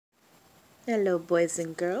Hello, boys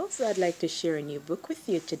and girls. I'd like to share a new book with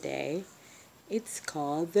you today. It's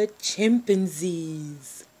called The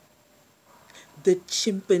ChimpanSneeze. The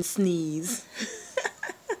ChimpanSneeze.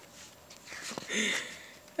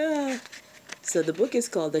 So the book is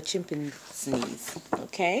called The ChimpanSneeze.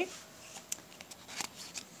 Okay?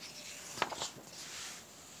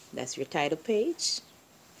 That's your title page.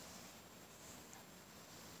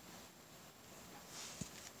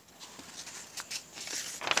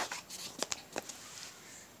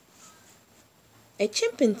 A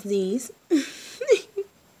chimpanzee,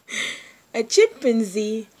 a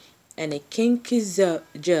chimpanzee, and a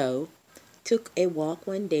kinkajou took a walk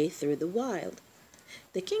one day through the wild.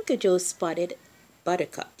 The kinkajou spotted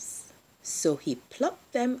buttercups, so he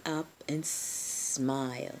plucked them up and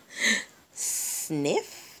smiled,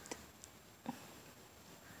 sniffed,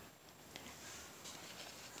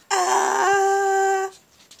 ah,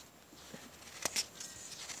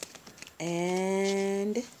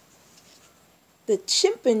 and the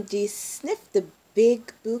chimpanzee sniffed the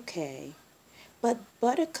big bouquet, but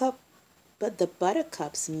the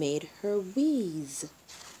buttercups made her wheeze,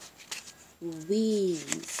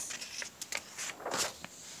 wheeze.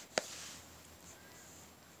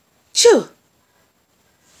 Chew!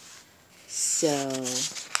 So,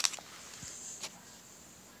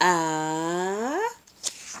 ah,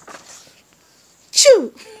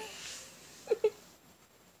 chew!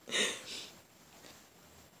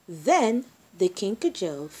 Then the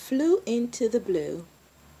kinkajou flew into the blue,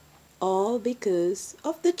 all because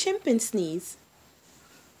of the ChimpanSneeze.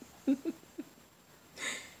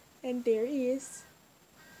 And there he is,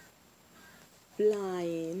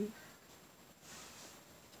 flying.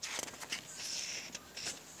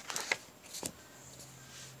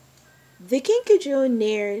 The kinkajou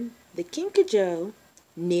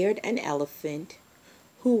neared an elephant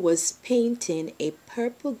who was painting a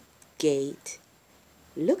purple gate.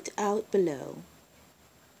 Looked out below.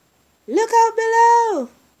 Look out below!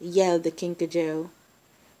 Yelled the kinkajou,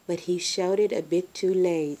 but he shouted a bit too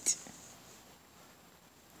late.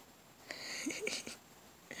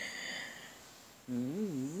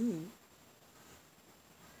 Mm.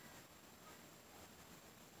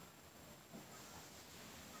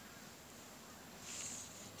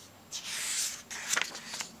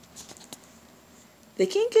 The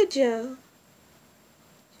kinkajou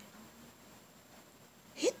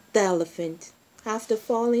hit the elephant after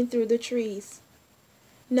falling through the trees.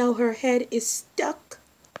 Now her head is stuck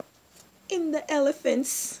in the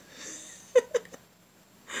elephant's.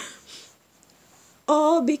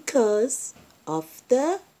 All because of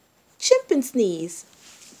the ChimpanSneeze.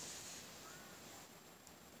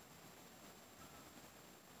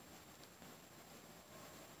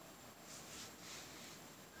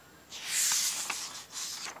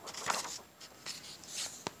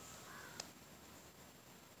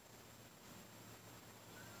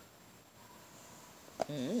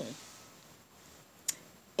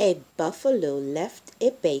 A buffalo left a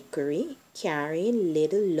bakery carrying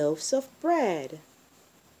little loaves of bread.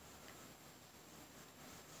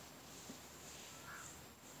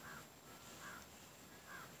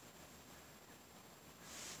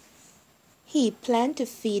 He planned to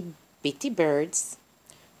feed bitty birds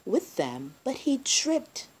with them, but he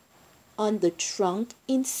tripped on the trunk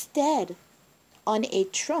instead. On a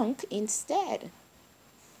trunk instead.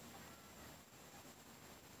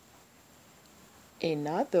 In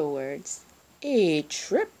other words, he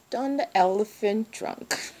tripped on the elephant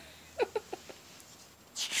trunk.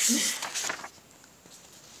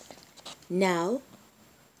 Now,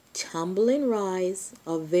 tumbling rise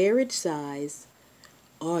of varied size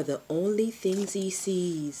are the only things he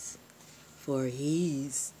sees, for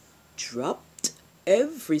he's dropped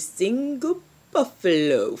every single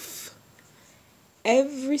buffalo.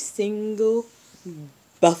 Every single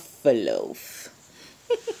buffalo.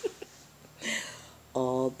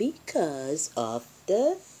 All because of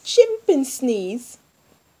the ChimpanSneeze.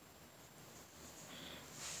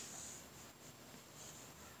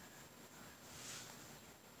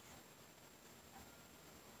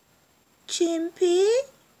 Chimpy?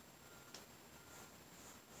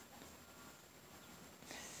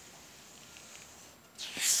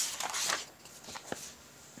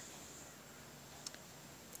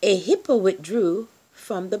 A hippo withdrew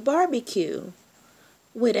from the barbecue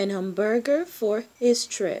with an hamburger for his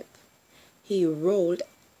trip. He rolled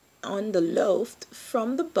on the loaf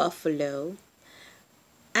from the buffalo,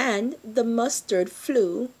 and the mustard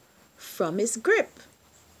flew from his grip.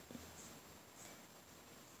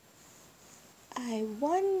 I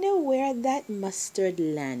wonder where that mustard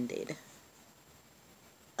landed.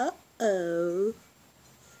 Uh-oh.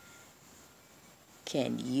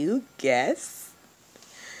 Can you guess?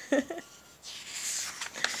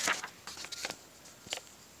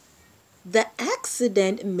 The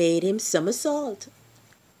accident made him somersault,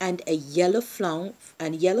 and a yellow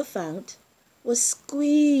fount was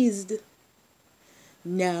squeezed.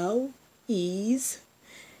 Now he's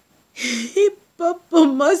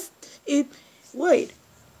hippopotamus. Wait,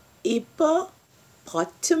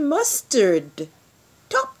 hippopotamustard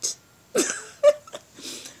topped.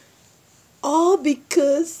 All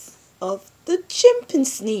because of the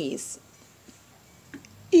ChimpanSneeze.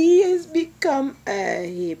 He has become a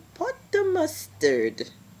hippopotamustard.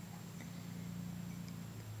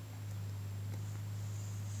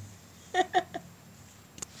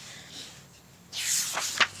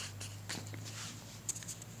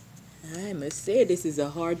 I must say this is a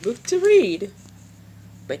hard book to read.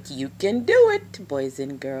 But you can do it, boys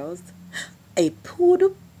and girls. A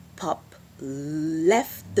poodle pup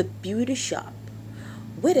left the beauty shop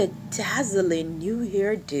with a dazzling new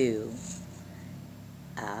hairdo.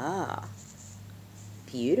 Ah,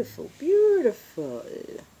 beautiful, beautiful.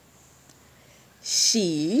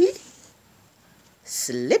 She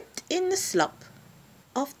slipped in the slop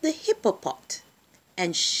of the hippopot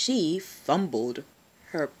and she fumbled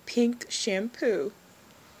her pink shampoo.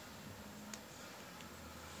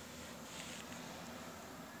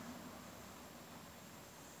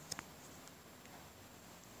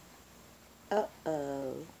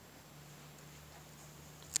 Uh-oh.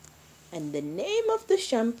 And the name of the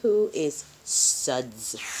shampoo is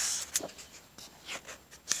Suds.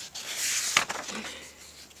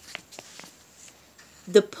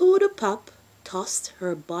 The poodle pup tossed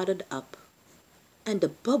her bottle up, and the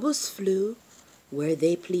bubbles flew where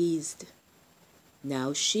they pleased.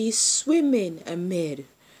 Now she's swimming amid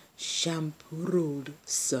shampooed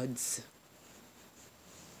suds.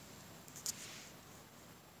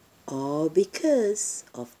 All because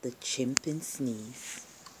of the ChimpanSneeze.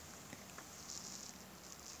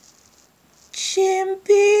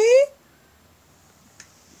 Chimpy?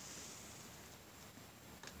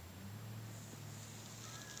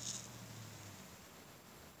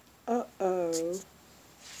 Uh-oh.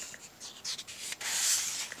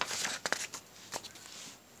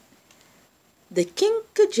 The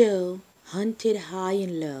Kinkajou hunted high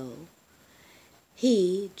and low.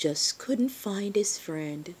 He just couldn't find his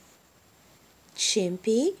friend.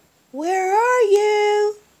 Chimpy, where are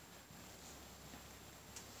you?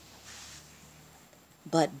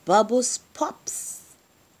 But Bubbles pops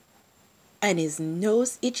and his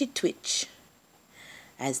nose itchy twitch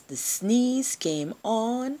as the sneeze came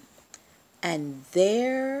on, and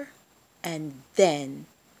there and then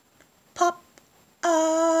pop,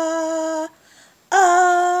 ah,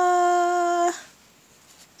 ah.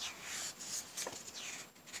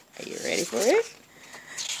 Are you ready for it?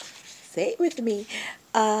 Say it with me.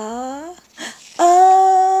 Ah,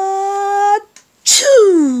 ah,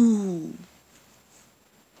 choo.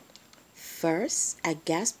 First a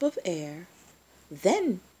gasp of air,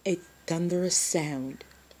 then a thunderous sound,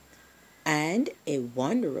 and a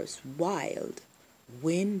wondrous wild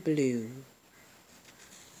wind blew.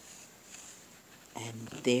 And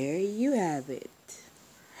there you have it.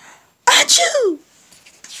 Achoo!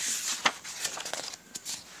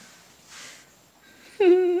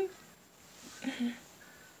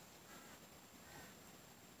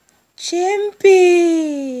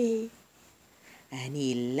 Chimpy! And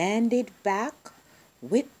he landed back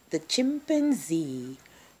with the chimpanzee,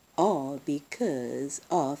 all because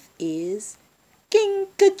of his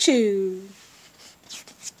kinkajou.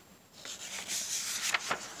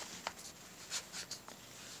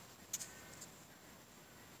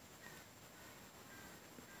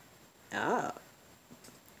 Oh,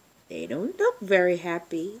 they don't look very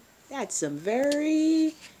happy. That's some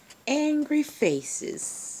very angry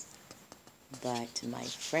faces. But my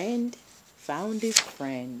friend found his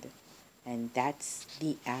friend, and that's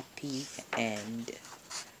the happy end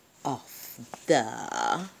of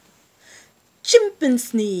the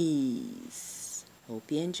ChimpanSneeze.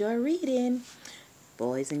 Hope you enjoy reading.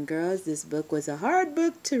 Boys and girls, this book was a hard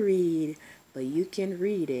book to read, but you can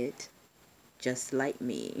read it just like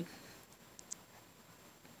me.